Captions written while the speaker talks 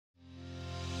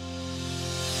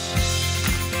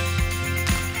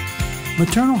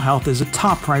Maternal health is a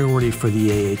top priority for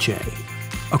the AHA.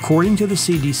 According to the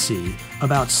CDC,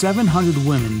 about 700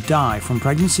 women die from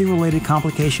pregnancy-related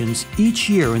complications each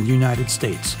year in the United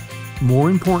States. More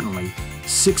importantly,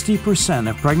 60%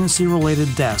 of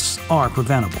pregnancy-related deaths are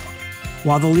preventable.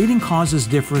 While the leading causes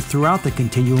differ throughout the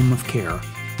continuum of care,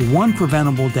 one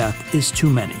preventable death is too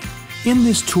many. In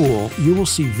this tool, you will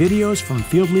see videos from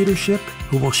field leadership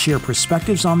who will share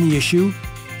perspectives on the issue,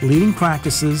 leading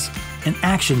practices, and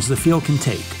actions the field can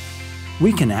take.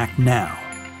 We can act now.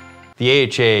 The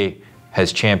AHA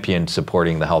has championed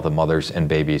supporting the health of mothers and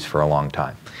babies for a long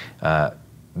time.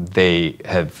 They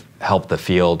have helped the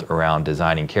field around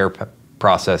designing care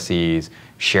processes,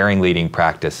 sharing leading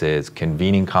practices,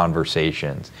 convening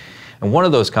conversations. And one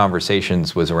of those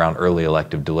conversations was around early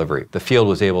elective delivery. The field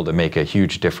was able to make a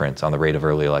huge difference on the rate of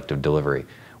early elective delivery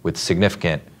with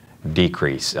significant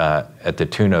decrease at the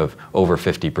tune of over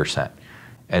 50%.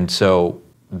 And so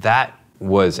that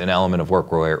was an element of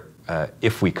work where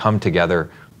if we come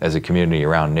together as a community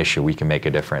around an issue, we can make a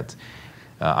difference.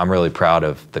 I'm really proud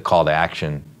of the call to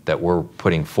action that we're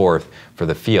putting forth for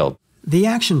the field. The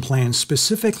action plan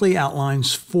specifically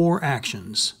outlines 4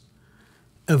 actions.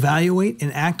 Evaluate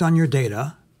and act on your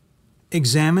data,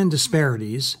 examine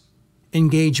disparities,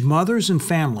 engage mothers and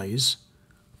families,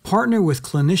 partner with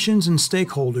clinicians and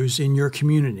stakeholders in your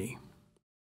community.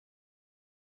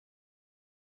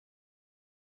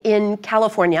 In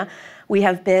California, we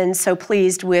have been so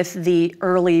pleased with the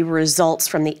early results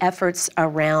from the efforts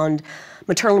around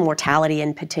maternal mortality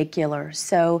in particular.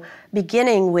 So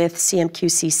beginning with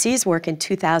CMQCC's work in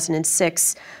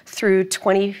 2006 through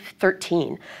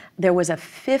 2013, there was a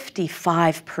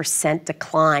 55%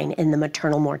 decline in the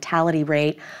maternal mortality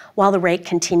rate, while the rate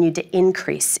continued to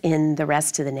increase in the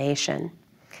rest of the nation.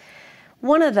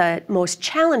 One of the most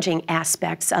challenging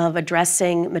aspects of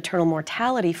addressing maternal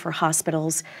mortality for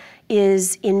hospitals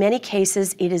is, in many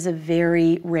cases, it is a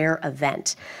very rare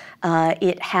event.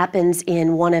 It happens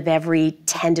in 1 of every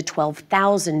 10 to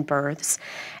 12,000 births,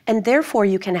 and therefore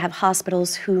you can have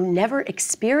hospitals who never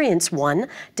experience one,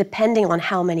 depending on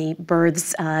how many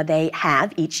births they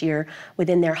have each year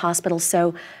within their hospital.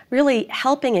 So really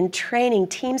helping and training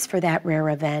teams for that rare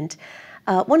event.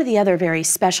 One of the other very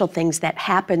special things that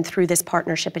happened through this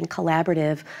partnership and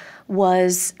collaborative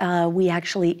was we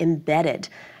actually embedded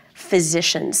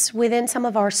physicians within some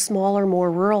of our smaller, more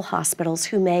rural hospitals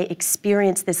who may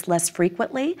experience this less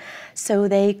frequently, so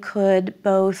they could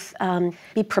both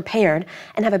be prepared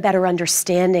and have a better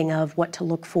understanding of what to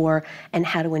look for and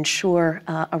how to ensure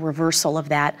a reversal of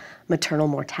that maternal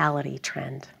mortality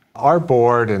trend. Our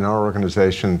board and our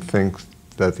organization thinks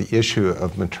that the issue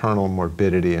of maternal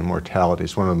morbidity and mortality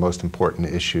is one of the most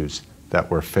important issues that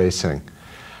we're facing.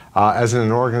 As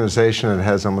an organization that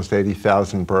has almost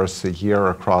 80,000 births a year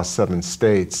across 7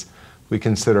 states, we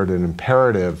consider it an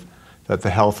imperative that the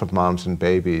health of moms and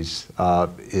babies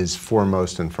is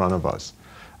foremost in front of us.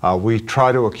 We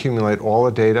try to accumulate all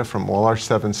the data from all our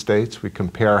 7 states. We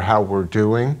compare how we're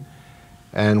doing,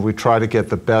 and we try to get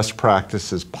the best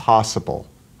practices possible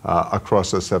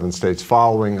across those 7 states,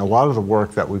 following a lot of the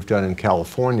work that we've done in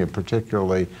California,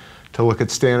 particularly to look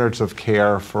at standards of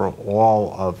care for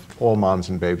all moms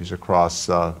and babies across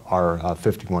our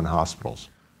 51 hospitals.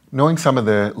 Knowing some of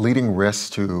the leading risks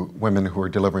to women who are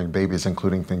delivering babies,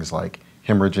 including things like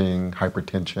hemorrhaging,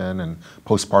 hypertension, and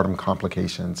postpartum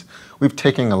complications, we've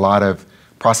taken a lot of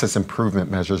process improvement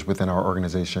measures within our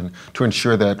organization to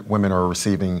ensure that women are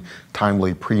receiving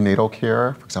timely prenatal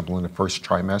care, for example, in the first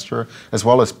trimester, as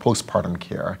well as postpartum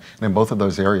care. And in both of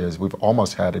those areas, we've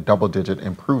almost had a double-digit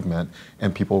improvement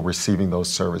in people receiving those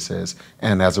services,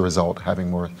 and as a result,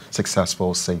 having more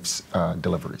successful, safe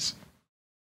deliveries.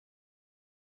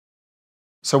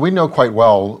 So we know quite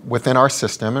well within our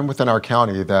system and within our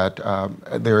county that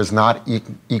there is not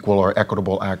equal or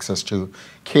equitable access to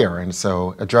care. And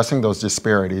so addressing those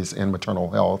disparities in maternal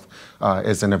health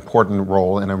is an important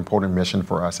role and an important mission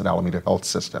for us at Alameda Health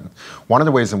System. One of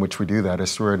the ways in which we do that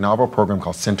is through a novel program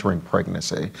called Centering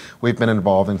Pregnancy. We've been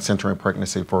involved in Centering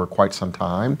Pregnancy for quite some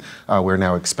time. We're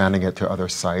now expanding it to other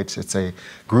sites. It's a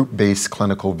group-based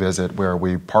clinical visit where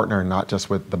we partner not just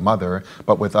with the mother,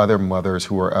 but with other mothers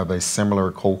who are of a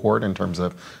similar cohort in terms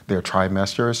of their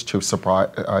trimesters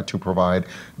to provide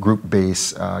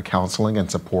group-based counseling and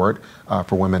support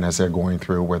for women as they're going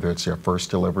through, whether it's their first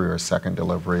delivery or second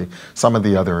delivery, some of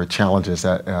the other challenges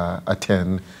that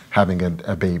attend having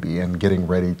a baby and getting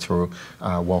ready to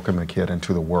welcome a kid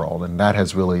into the world. And that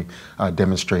has really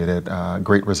demonstrated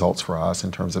great results for us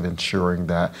in terms of ensuring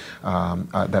that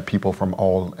that people from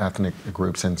all ethnic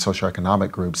groups and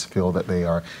socioeconomic groups feel that they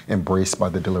are embraced by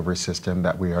the delivery system,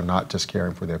 that we are not just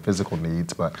caring for their physical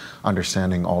needs, but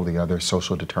understanding all the other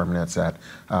social determinants that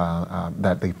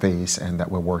they face, and that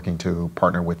we're working to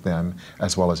partner with them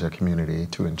as well as their community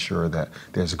to ensure that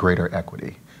there's greater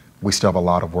equity. We still have a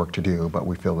lot of work to do, but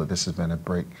we feel that this has been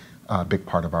a big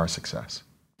part of our success.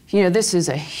 You know, this is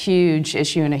a huge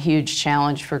issue and a huge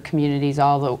challenge for communities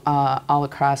all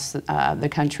across the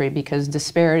country, because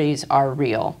disparities are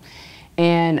real.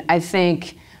 And I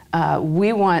think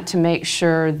we want to make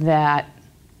sure that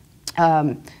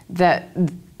that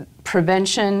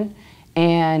prevention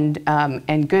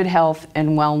and good health and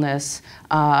wellness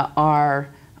are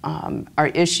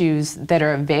issues that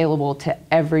are available to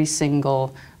every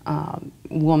single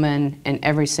woman and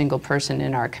every single person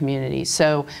in our community.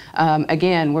 So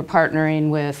again, we're partnering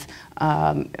with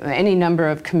any number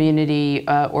of community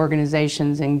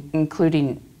organizations,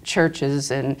 including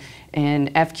churches and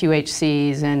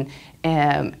FQHCs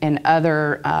and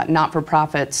other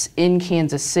not-for-profits in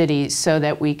Kansas City, so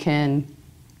that we can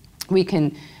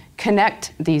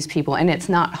connect these people. And it's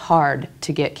not hard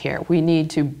to get care. We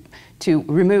need to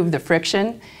remove the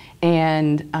friction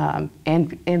and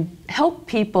help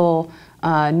people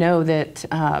know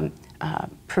that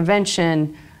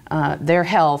prevention, their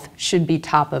health, should be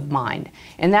top of mind.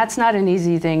 And that's not an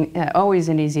easy thing, always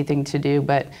an easy thing to do,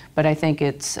 but I think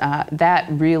it's that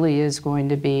really is going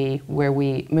to be where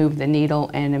we move the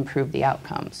needle and improve the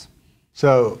outcomes.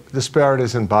 So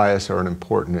disparities and bias are an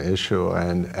important issue,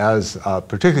 and as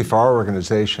particularly for our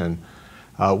organization,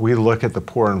 we look at the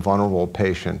poor and vulnerable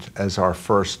patient as our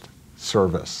first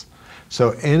service.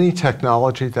 So any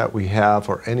technology that we have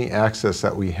or any access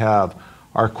that we have,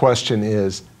 our question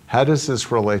is, how does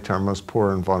this relate to our most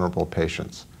poor and vulnerable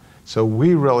patients? So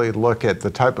we really look at the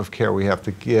type of care we have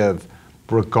to give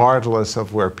regardless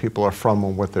of where people are from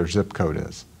and what their zip code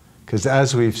is. Because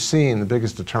as we've seen, the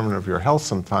biggest determinant of your health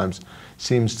sometimes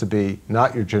seems to be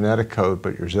not your genetic code,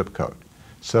 but your zip code.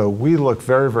 So we look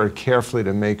very, very carefully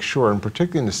to make sure, and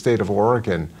particularly in the state of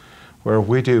Oregon, where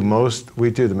we do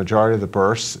the majority of the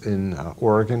births in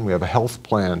Oregon. We have a health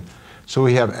plan. So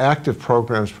we have active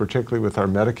programs, particularly with our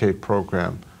Medicaid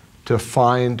program, to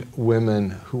find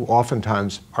women who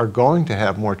oftentimes are going to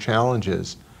have more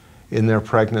challenges in their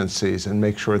pregnancies and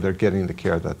make sure they're getting the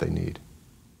care that they need.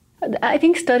 I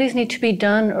think studies need to be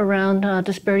done around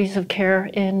disparities of care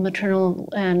in maternal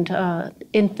and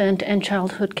infant and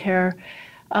childhood care,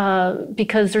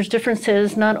 because there's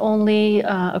differences not only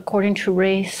according to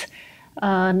race,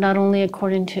 not only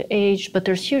according to age, but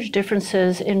there's huge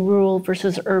differences in rural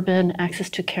versus urban access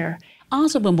to care.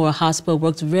 Onslow Memorial Hospital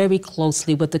works very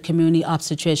closely with the community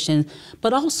obstetrician,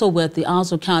 but also with the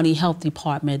Onslow County Health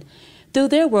Department through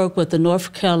their work with the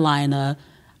North Carolina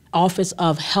Office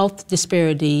of Health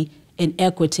Disparity and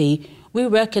Equity. We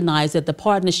recognize that the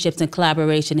partnerships and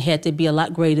collaboration had to be a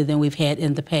lot greater than we've had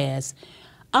in the past.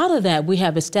 Out of that, we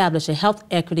have established a health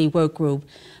equity work group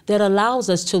that allows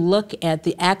us to look at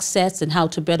the access and how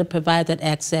to better provide that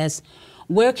access,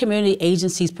 where community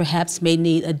agencies perhaps may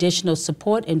need additional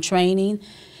support and training,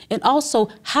 and also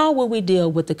how will we deal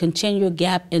with the continual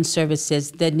gap in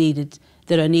services that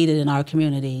are needed in our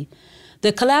community.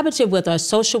 The collaborative with our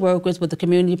social workers, with the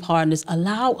community partners,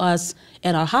 allow us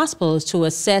at our hospitals to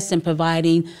assess and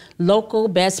providing local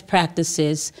best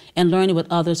practices and learning what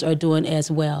others are doing as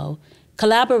well.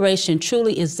 Collaboration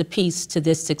truly is the piece to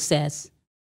this success.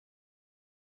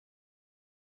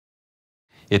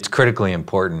 It's critically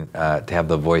important to have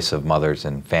the voice of mothers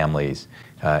and families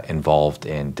involved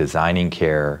in designing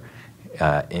care,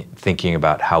 thinking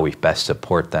about how we best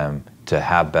support them to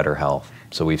have better health.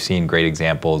 So we've seen great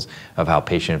examples of how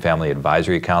patient and family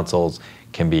advisory councils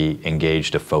can be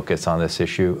engaged to focus on this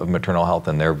issue of maternal health,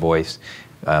 and their voice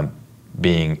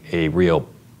being a real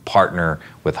partner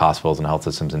with hospitals and health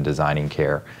systems in designing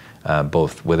care,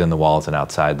 both within the walls and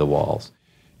outside the walls.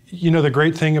 You know, the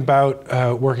great thing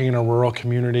about working in a rural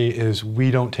community is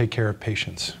we don't take care of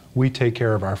patients. We take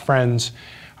care of our friends,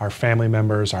 our family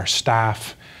members, our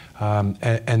staff,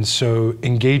 and so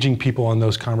engaging people in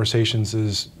those conversations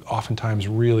is oftentimes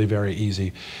really very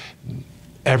easy.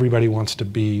 Everybody wants to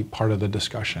be part of the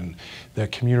discussion. The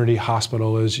community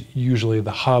hospital is usually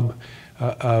the hub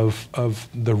of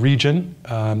the region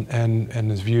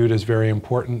and is viewed as very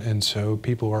important, and so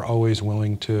people are always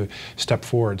willing to step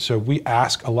forward. So we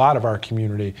ask a lot of our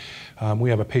community. We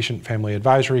have a patient family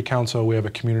advisory council, we have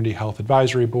a community health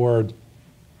advisory board,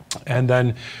 And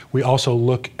then we also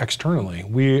look externally.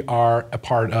 We are a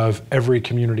part of every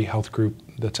community health group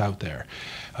that's out there,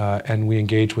 and we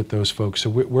engage with those folks. So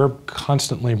we're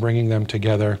constantly bringing them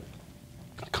together,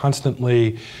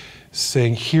 constantly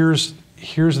saying, here's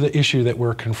the issue that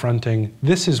we're confronting.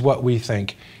 This is what we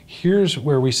think. Here's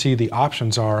where we see the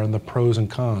options are and the pros and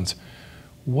cons.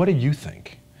 What do you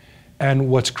think? And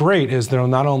what's great is they'll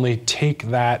not only take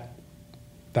that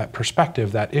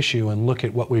perspective, that issue, and look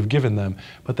at what we've given them,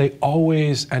 but they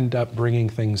always end up bringing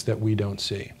things that we don't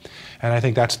see. And I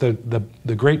think that's the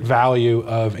great value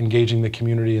of engaging the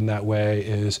community in that way,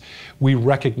 is we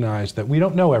recognize that we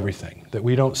don't know everything, that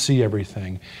we don't see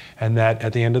everything, and that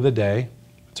at the end of the day,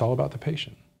 it's all about the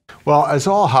patient. Well, as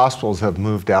all hospitals have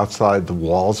moved outside the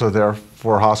walls of their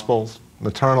 4 hospitals,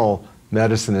 maternal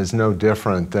medicine is no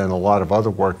different than a lot of other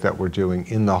work that we're doing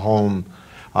in the home,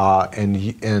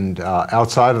 and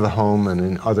outside of the home and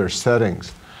in other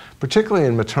settings. Particularly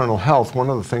in maternal health, one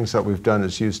of the things that we've done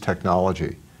is use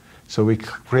technology. So we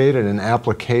created an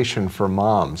application for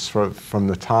moms from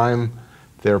the time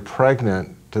they're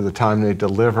pregnant to the time they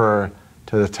deliver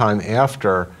to the time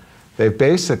after. They've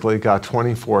basically got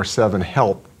 24/7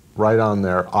 help right on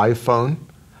their iPhone.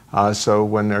 So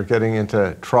when they're getting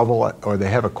into trouble or they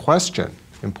have a question,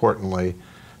 importantly,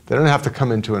 they don't have to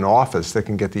come into an office. They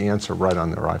can get the answer right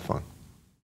on their iPhone.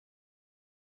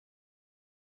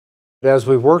 As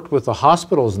we've worked with the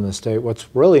hospitals in the state, what's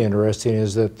really interesting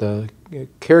is that the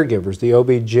caregivers, the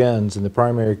OB-GYNs and the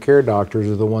primary care doctors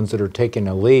are the ones that are taking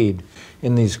a lead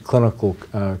in these clinical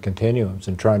continuums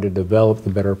and trying to develop the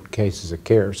better cases of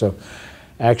care. So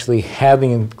actually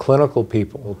having clinical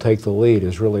people take the lead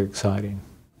is really exciting.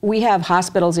 We have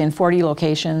hospitals in 40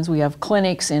 locations. We have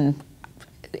clinics in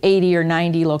 80 or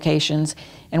 90 locations.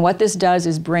 And what this does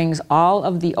is brings all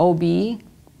of the OB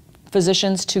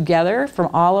physicians together from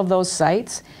all of those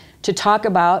sites to talk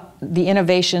about the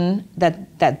innovation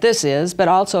that this is, but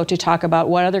also to talk about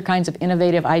what other kinds of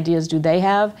innovative ideas do they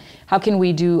have. How can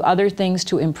we do other things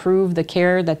to improve the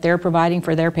care that they're providing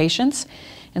for their patients?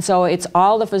 And so it's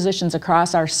all the physicians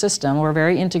across our system. We're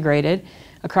very integrated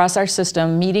across our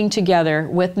system, meeting together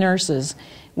with nurses,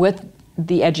 with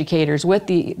the educators, with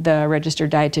the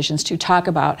registered dietitians to talk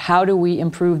about how do we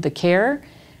improve the care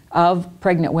of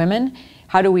pregnant women,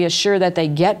 how do we assure that they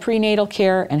get prenatal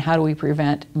care, and how do we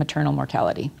prevent maternal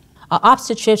mortality.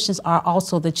 Obstetricians are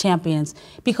also the champions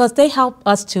because they help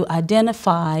us to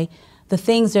identify the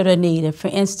things that are needed. For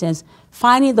instance,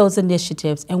 finding those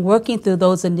initiatives and working through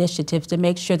those initiatives to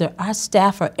make sure that our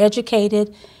staff are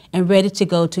educated and ready to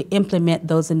go to implement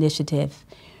those initiatives.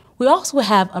 We also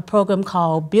have a program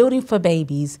called Building for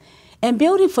Babies, and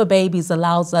Building for Babies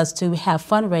allows us to have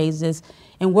fundraisers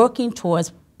and working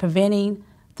towards preventing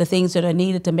the things that are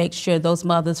needed to make sure those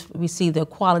mothers receive the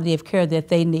quality of care that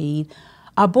they need.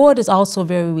 Our board is also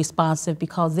very responsive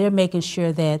because they're making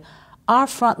sure that our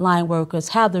frontline workers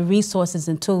have the resources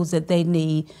and tools that they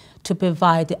need to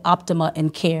provide the optima in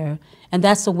care, and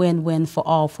that's a win-win for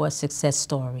all for a success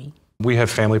story. We have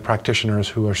family practitioners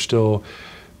who are still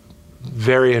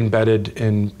very embedded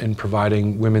in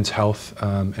providing women's health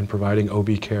and providing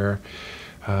OB care,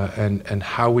 and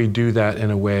how we do that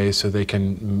in a way so they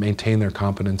can maintain their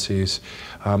competencies,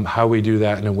 how we do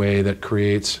that in a way that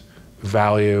creates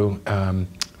value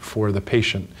for the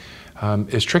patient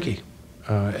is tricky.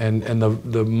 And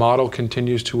the model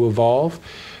continues to evolve,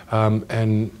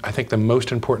 and I think the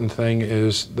most important thing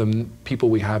is the people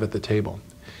we have at the table.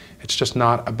 It's just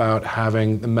not about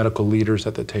having the medical leaders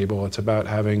at the table. It's about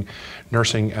having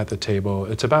nursing at the table.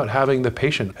 It's about having the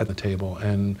patient at the table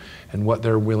and what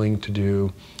they're willing to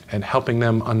do and helping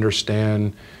them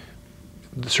understand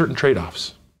certain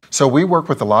trade-offs. So we work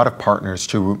with a lot of partners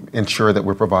to ensure that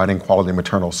we're providing quality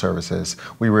maternal services.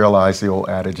 We realize the old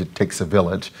adage, it takes a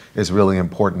village, is really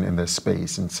important in this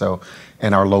space. And so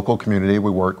in our local community,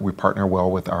 we partner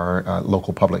well with our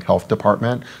local public health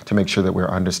department to make sure that we're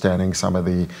understanding some of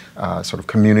the sort of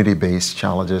community-based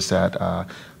challenges that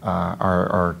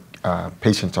our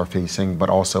patients are facing, but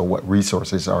also what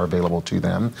resources are available to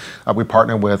them. We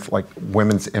partner with like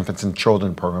Women's, Infants, and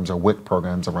Children programs, or WIC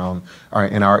programs around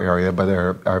in our area, but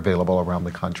they're available around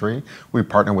the country. We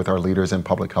partner with our leaders in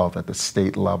public health at the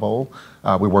state level.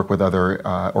 We work with other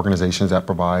organizations that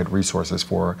provide resources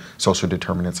for social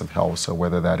determinants of health. So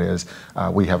whether that is,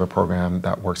 we have a program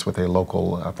that works with a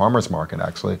local farmers market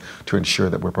actually to ensure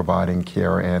that we're providing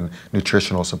care and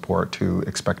nutritional support to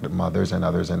expectant mothers and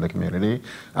others in the community.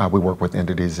 We work with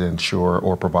entities to ensure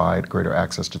or provide greater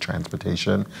access to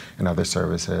transportation and other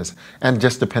services. And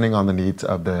just depending on the needs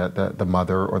of the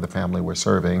mother or the family we're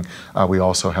serving, we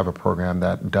also have a program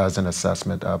that does an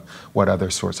assessment of what other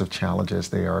sorts of challenges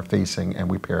they are facing funding, and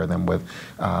we pair them with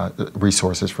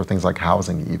resources for things like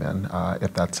housing even,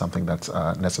 if that's something that's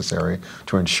necessary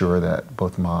to ensure that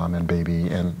both mom and baby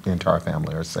and the entire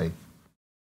family are safe.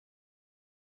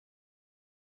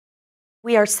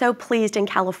 We are so pleased in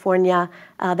California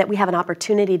that we have an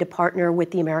opportunity to partner with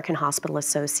the American Hospital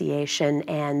Association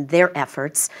and their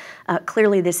efforts.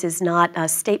 Clearly, this is not a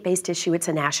state-based issue, it's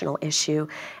a national issue.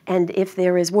 And if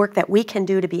there is work that we can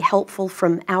do to be helpful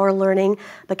from our learning,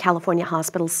 the California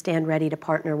hospitals stand ready to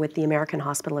partner with the American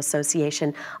Hospital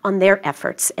Association on their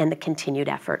efforts and the continued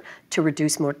effort to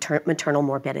reduce maternal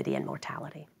morbidity and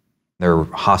mortality. There are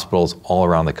hospitals all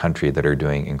around the country that are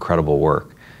doing incredible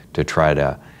work to try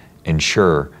to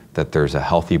ensure that there's a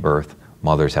healthy birth,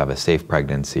 mothers have a safe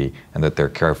pregnancy, and that they're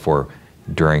cared for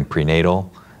during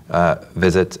prenatal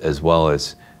visits as well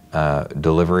as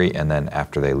delivery and then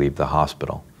after they leave the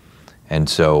hospital. And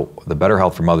so the Better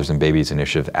Health for Mothers and Babies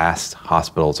initiative asks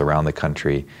hospitals around the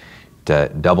country to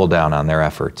double down on their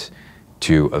efforts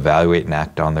to evaluate and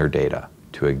act on their data,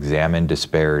 to examine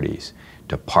disparities,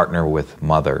 to partner with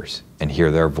mothers and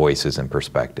hear their voices and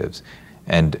perspectives,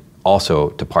 and also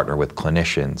to partner with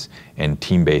clinicians and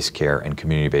team-based care and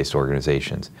community-based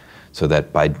organizations, so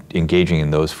that by engaging in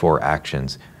those 4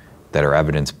 actions that are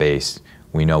evidence-based,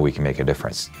 we know we can make a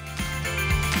difference.